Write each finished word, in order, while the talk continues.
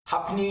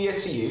Happy New Year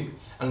to you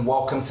and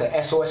welcome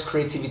to SOS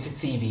Creativity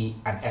TV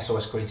and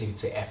SOS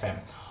Creativity FM.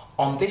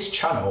 On this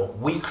channel,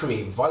 we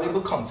create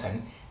valuable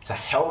content to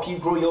help you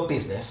grow your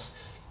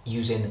business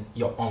using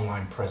your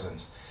online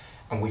presence.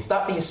 And with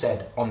that being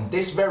said, on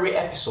this very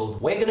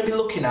episode, we're going to be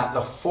looking at the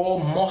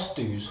 4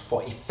 must-dos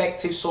for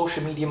effective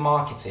social media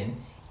marketing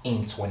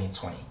in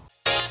 2020.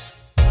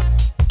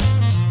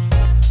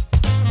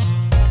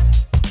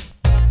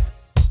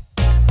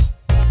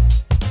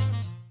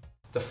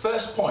 The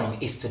first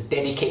point is to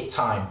dedicate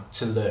time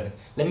to learn.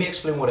 Let me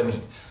explain what I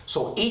mean.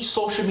 So each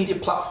social media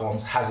platform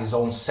has its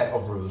own set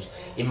of rules.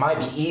 It might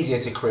be easier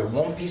to create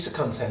one piece of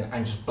content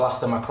and just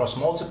blast them across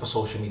multiple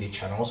social media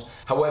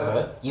channels.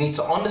 However, you need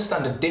to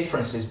understand the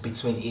differences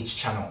between each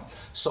channel.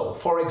 So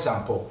for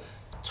example,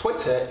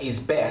 Twitter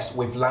is best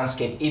with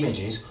landscape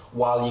images,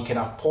 while you can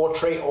have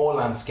portrait or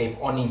landscape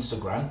on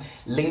Instagram.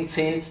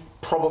 LinkedIn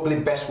probably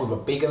best with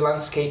a bigger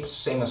landscape,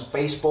 same as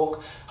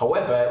Facebook.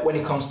 However, when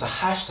it comes to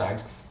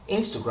hashtags,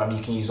 Instagram,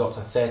 you can use up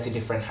to 30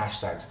 different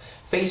hashtags.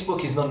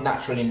 Facebook is not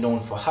naturally known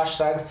for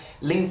hashtags.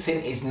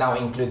 LinkedIn is now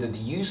included the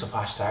use of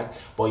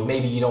hashtag, but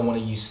maybe you don't want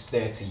to use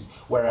 30.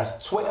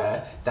 Whereas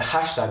Twitter, the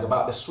hashtag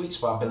about the sweet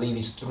spot, I believe,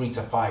 is 3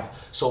 to 5.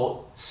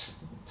 So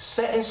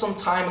setting some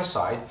time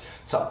aside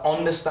to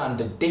understand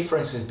the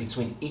differences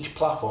between each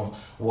platform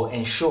will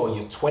ensure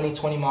your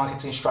 2020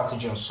 marketing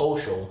strategy on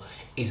social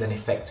is an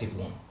effective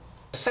one.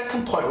 The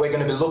second point we're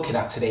going to be looking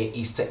at today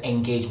is to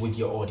engage with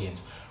your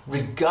audience.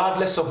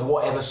 Regardless of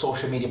whatever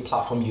social media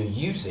platform you're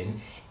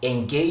using,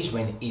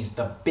 engagement is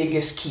the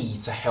biggest key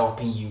to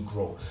helping you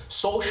grow.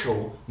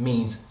 Social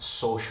means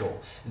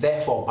social.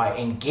 Therefore, by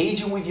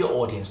engaging with your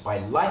audience, by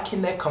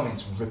liking their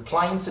comments,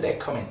 replying to their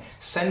comment,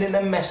 sending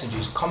them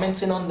messages,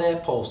 commenting on their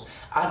post,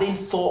 adding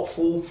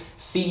thoughtful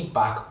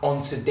feedback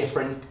onto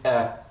different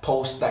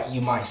posts that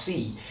you might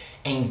see,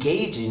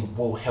 engaging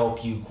will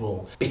help you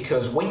grow.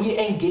 Because when you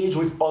engage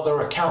with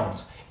other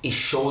accounts, it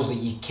shows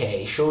that you care,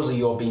 it shows that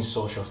you're being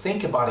social.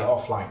 Think about it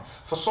offline.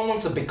 For someone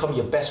to become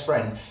your best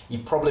friend,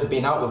 you've probably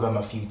been out with them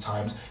a few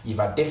times, you've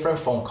had different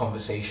phone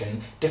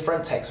conversation,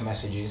 different text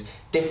messages,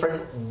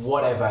 different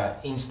whatever,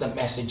 instant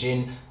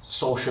messaging,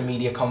 social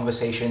media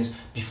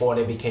conversations before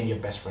they became your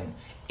best friend.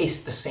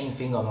 It's the same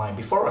thing online.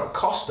 Before a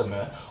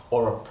customer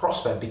or a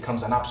prospect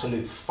becomes an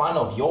absolute fan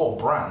of your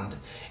brand,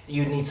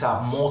 you need to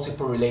have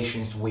multiple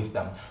relations with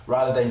them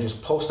rather than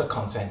just post the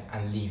content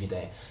and leave it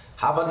there.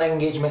 Have an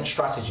engagement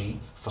strategy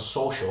for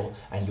social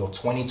and your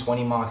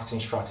 2020 marketing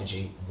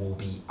strategy will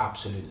be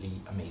absolutely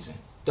amazing.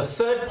 The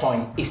third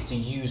point is to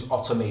use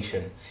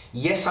automation.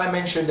 Yes, I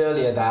mentioned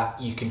earlier that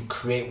you can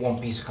create one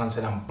piece of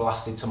content and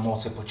blast it to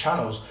multiple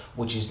channels,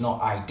 which is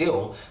not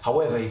ideal.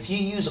 However, if you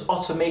use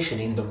automation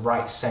in the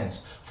right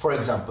sense, for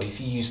example,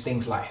 if you use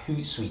things like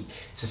Hootsuite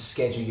to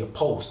schedule your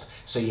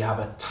post, so you have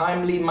a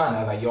timely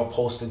manner that your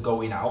posts are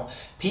going out,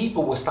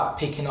 people will start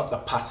picking up the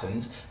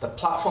patterns. The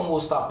platform will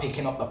start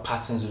picking up the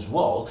patterns as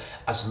well,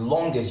 as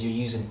long as you're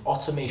using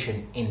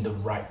automation in the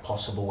right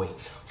possible way.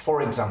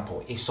 For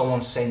example, if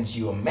someone sends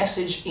you a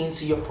message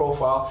into your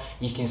profile,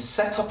 you can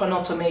set up an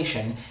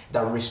automation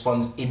that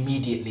responds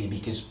immediately,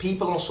 because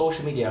people on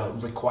social media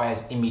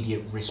requires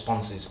immediate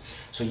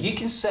responses. So you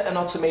can set an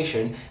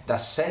automation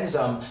that sends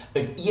a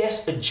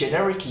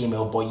generic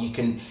email, but you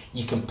can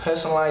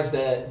personalize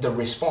the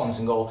response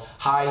and go,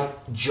 "Hi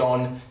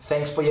John,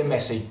 thanks for your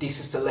message. This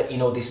is to let you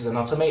know this is an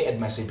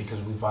automated message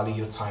because we value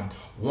your time.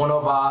 One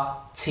of our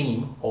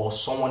team or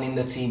someone in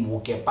the team will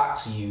get back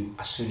to you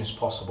as soon as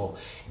possible."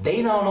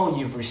 They now know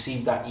you've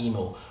received that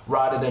email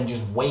rather than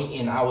just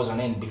waiting hours on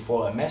end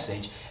before a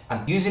message.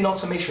 And using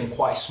automation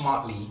quite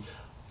smartly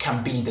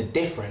can be the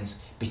difference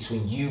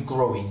between you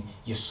growing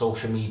your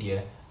social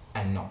media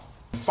and not.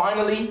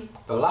 Finally,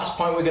 the last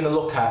point we're going to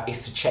look at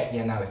is to check the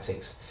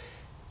analytics.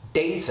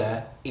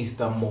 Data is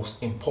the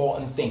most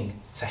important thing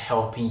to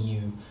helping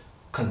you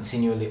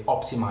continually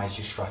optimize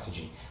your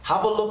strategy.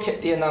 Have a look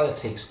at the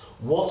analytics.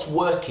 What's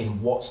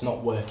working, what's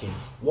not working?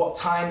 What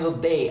times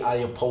of day are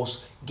your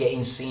posts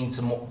getting seen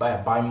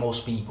by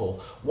most people?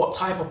 What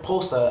type of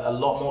posts are a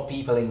lot more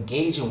people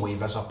engaging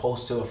with as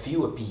opposed to a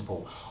fewer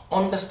people?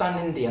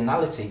 Understanding the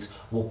analytics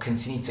will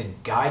continue to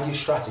guide your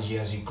strategy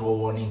as you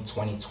grow on in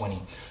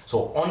 2020.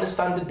 So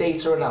understand the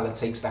data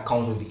analytics that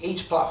comes with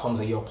each platform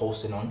that you're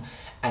posting on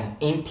and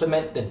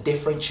implement the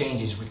different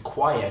changes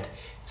required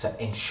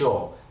to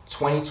ensure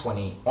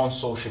 2020 on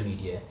social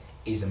media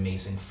is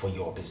amazing for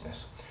your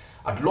business.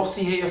 I'd love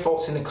to hear your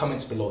thoughts in the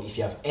comments below if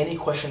you have any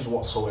questions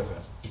whatsoever.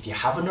 If you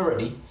haven't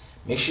already,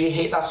 make sure you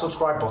hit that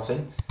subscribe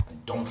button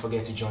and don't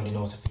forget to join the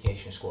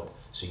notification squad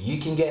so you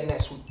can get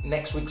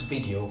next week's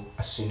video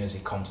as soon as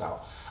it comes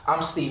out.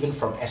 I'm Stephen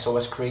from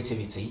SOS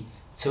Creativity.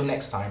 Till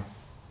next time,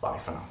 bye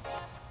for now.